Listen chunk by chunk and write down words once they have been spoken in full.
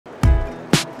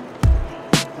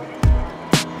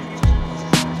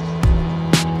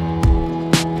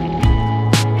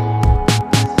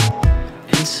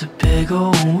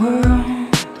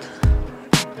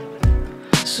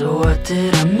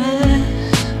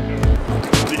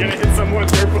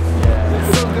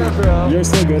You're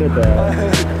so good at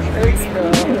that. Thanks, bro.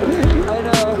 I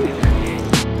know.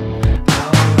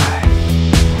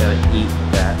 Gotta eat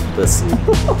that pussy.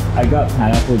 I got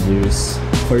pineapple juice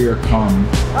for your cum.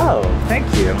 Oh, thank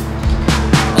you.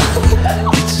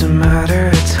 It's a matter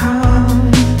of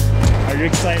time. Are you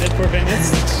excited for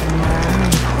Venice?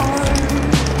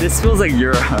 This feels like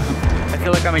Europe. I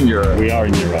feel like I'm in Europe. We are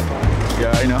in Europe.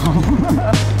 Yeah, I know.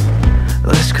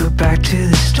 Let's go back to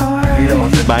the start.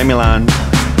 Bye, Milan.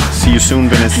 See you soon,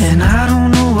 Venice. And I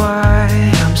don't know why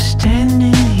I'm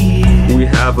standing here. We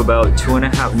have about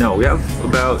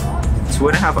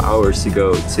 2.5 hours to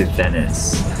go to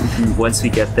Venice. Once we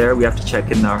get there, we have to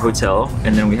check in our hotel,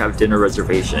 and then we have dinner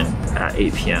reservation at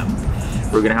 8 p.m.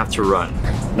 We're gonna have to run.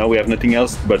 Now we have nothing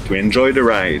else but to enjoy the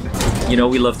ride. You know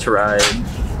we love to ride.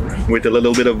 With a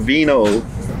little bit of vino.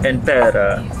 And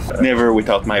pera. Never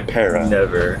without my pera.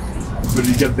 Never. What did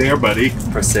you get there, buddy?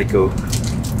 Prosecco.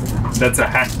 That's a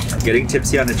hack. Getting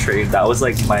tipsy on the train, that was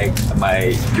like my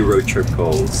Euro trip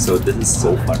goal. So this is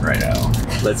so fun right now.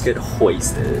 Let's get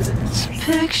hoisted.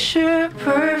 Picture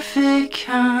perfect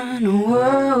kind of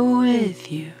world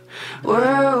with you.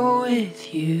 World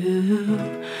with you.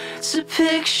 It's a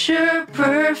picture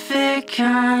perfect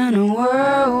kind of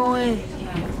world with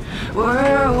you.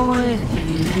 World with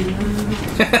you.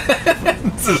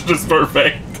 This is just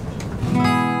perfect.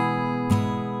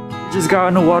 Just got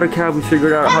in a water cab, we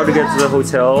figured out how to get to the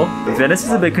hotel. Venice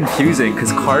is a bit confusing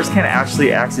because cars can't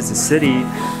actually access the city,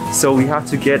 so we have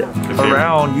to get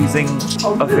around using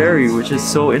a ferry, which is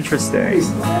so interesting.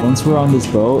 Once we're on this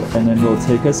boat, and then they'll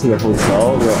take us to the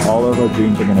hotel where all of our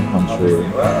dreams are gonna come true.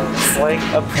 It's like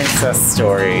a princess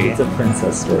story. It's a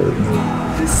princess story.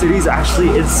 This city is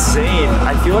actually insane.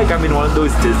 I feel like I'm in one of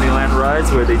those Disneyland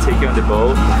rides where they take you on the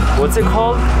boat. What's it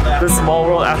called? The Small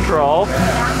World After All.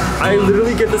 I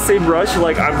literally get the same rush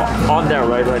like I'm on that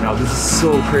ride right now. This is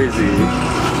so crazy.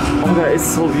 Oh my god, it's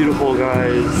so beautiful,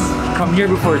 guys. Come here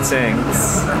before it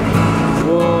sinks.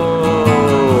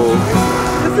 Whoa.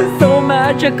 This is so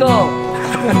magical.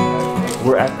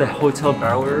 We're at the Hotel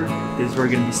Bauer. This is where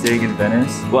we're gonna be staying in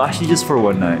Venice. Well, actually just for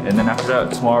one night. And then after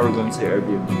that, tomorrow we're going to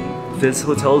Airbnb. This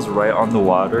hotel is right on the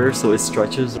water, so it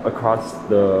stretches across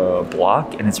the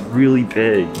block and it's really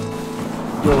big.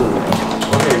 Whoa.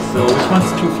 Okay, so which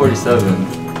one's 247?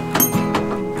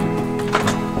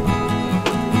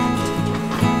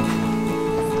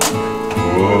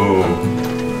 Whoa.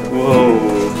 Whoa,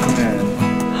 man.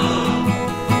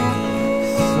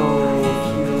 So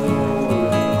cute.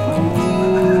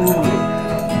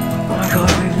 Oh my god,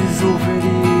 this is so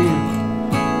pretty.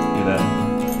 Look at that.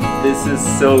 This is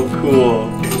so cool.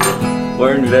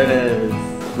 We're in Venice.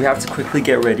 We have to quickly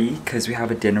get ready because we have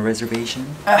a dinner reservation.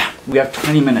 We have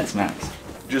 20 minutes max.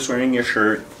 Just wearing your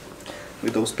shirt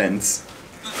with those pants.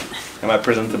 Am I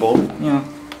presentable? Yeah,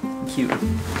 cute.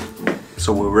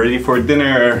 So we're ready for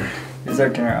dinner. This is our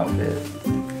dinner outfit.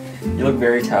 You look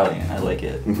very Italian. I like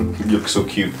it. You look so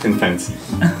cute and fancy.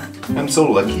 I'm so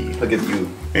lucky. Look at you.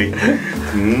 Hey.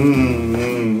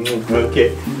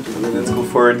 Okay. Let's go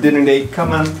for a dinner date.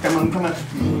 Come on, come on, come on.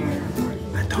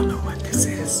 I don't know what this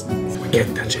is. We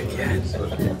can't touch it yet.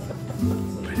 But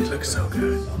it looks so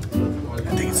good. I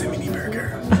think it's a mini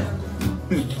burger.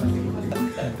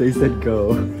 They said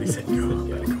go. They said go.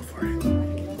 Gotta go for it.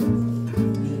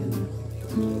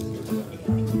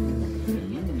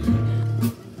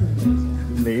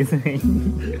 Amazing.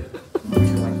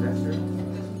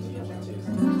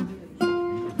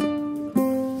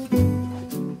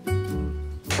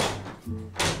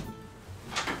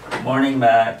 Morning,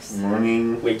 Max.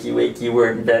 Morning. Wakey, wakey,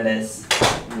 we're in Venice.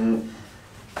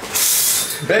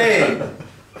 Hey!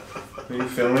 Are you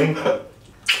filming?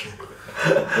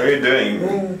 What are you doing?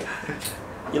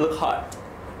 You look hot.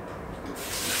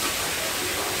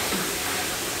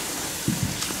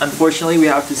 Unfortunately, we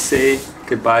have to say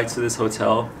goodbye to this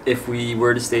hotel. If we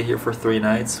were to stay here for 3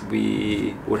 nights,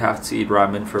 we would have to eat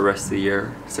ramen for the rest of the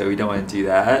year. So we don't want to do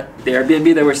that. The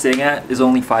Airbnb that we're staying at is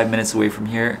only 5 minutes away from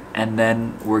here. And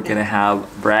then we're gonna have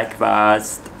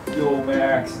breakfast. Yo,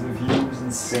 Max, the view is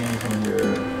insane from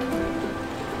here.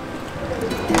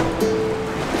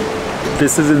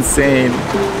 This is insane.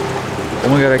 Oh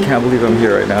my god, I can't believe I'm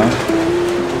here right now.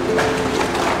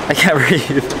 I can't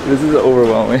breathe. This is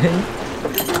overwhelming.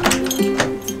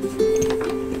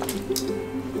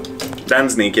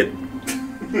 Dan's naked.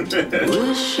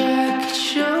 Wish I could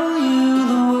show you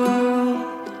the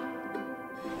world.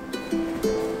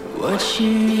 What you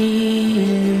mean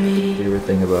to me. Favorite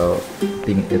thing about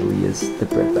being in Italy is the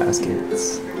bread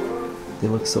baskets. They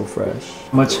look so fresh.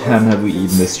 How much ham have we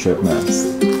eaten this trip, Max?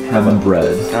 Ham and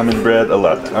bread. Ham and bread, a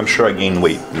lot. I'm sure I gained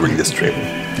weight during this trip.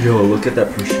 Yo, look at that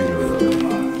prosciutto though.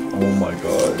 Oh Oh my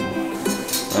god.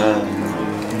 I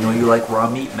know you like raw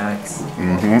meat, Max.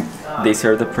 Mm-hmm. They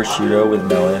serve the prosciutto with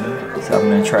melon, so I'm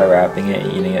gonna try wrapping it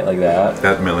and eating it like that.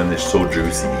 That melon is so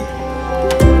juicy.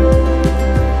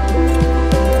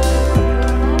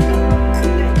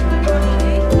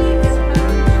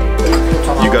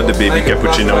 You got the baby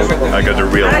cappuccino, I got the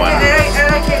real one.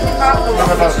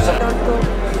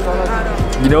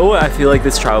 You know what I feel like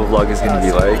this travel vlog is gonna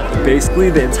be like? Basically,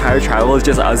 the entire travel is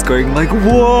just us going like,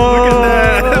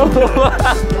 whoa! Look at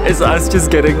that! It's us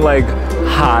just getting like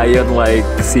high and like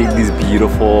seeing these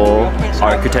beautiful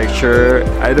architecture.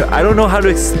 I don't know how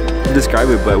to describe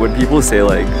it, but when people say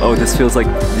like, oh, this feels like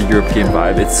the European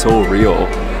vibe, it's so real.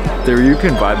 The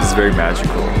European vibe is very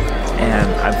magical, and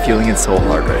I'm feeling it so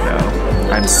hard right now.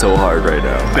 I'm so hard right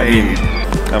now. Babe,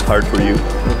 I'm hard for you.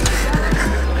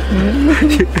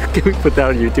 Can we put that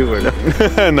on YouTube or no?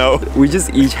 No. We just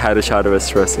each had a shot of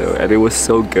espresso and it was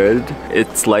so good.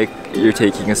 It's like you're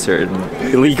taking a certain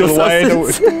illegal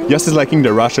substance. Just is liking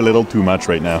the rush a little too much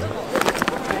right now.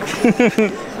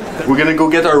 We're gonna go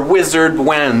get our wizard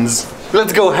wands.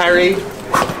 Let's go, Harry.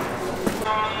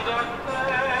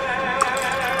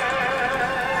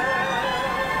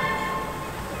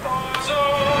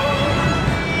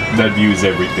 That view is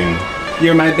everything.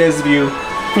 You're my best view.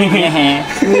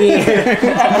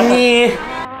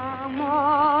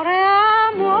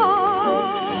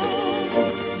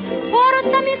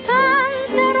 Portami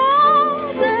tante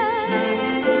rose,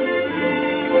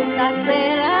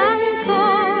 stasera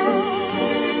ancora.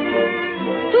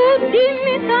 Tu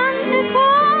dimmi tante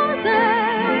cose,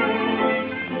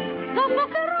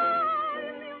 soffocherai il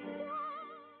mio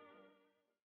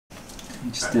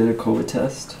cuore. Just did a COVID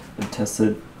test. It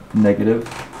tested negative. I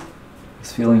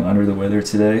was feeling under the weather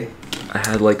today. I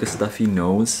had like a stuffy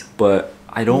nose, but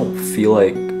I don't feel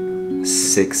like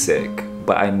sick,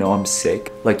 but I know I'm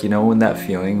sick. Like, you know when that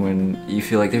feeling when you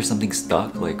feel like there's something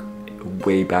stuck like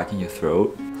way back in your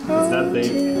throat?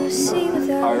 Is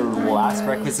that our last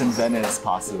breakfast in Venice,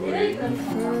 possibly?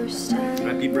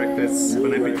 Happy breakfast,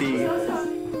 bon appetit.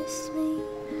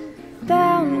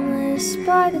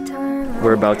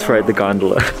 We're about to ride the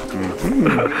gondola.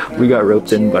 We got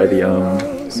roped in by the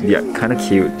yeah, kind of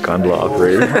cute gondola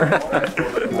operator.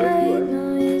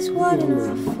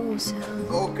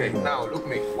 Okay, now look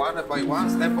me. One by one,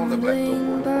 step on the black.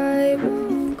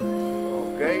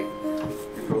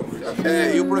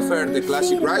 Okay. You prefer the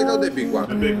classic ride or the big one?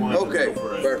 The big one. Okay,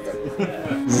 perfect.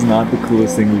 This is not the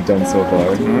coolest thing we've done so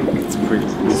far. It's pretty.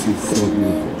 This is so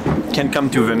beautiful. Can't come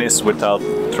to Venice without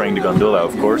trying the gondola,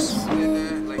 of course.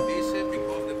 Like this,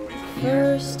 because the prison.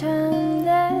 First time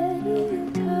that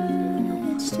you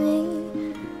touched me,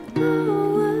 oh,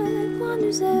 what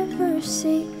wonders ever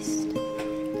ceased.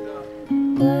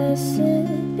 Blessed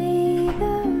be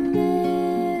the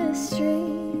mystery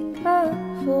of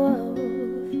love.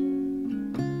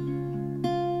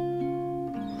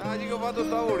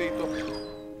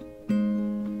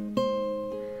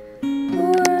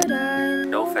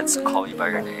 No offense to call you by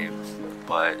your name,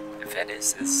 but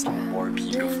Venice is more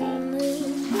beautiful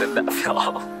than that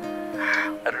film. I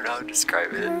don't know how to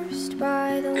describe it.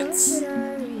 It's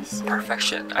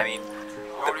perfection. I mean,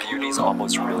 the beauty is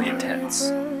almost really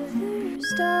intense.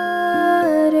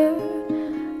 Daughter,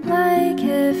 like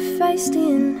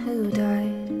Hephaestion who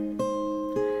died,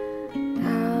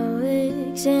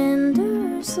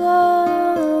 Alexander's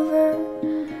lover.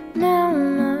 Now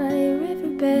my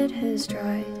riverbed has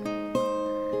dried.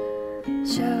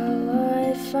 Shall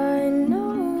I find no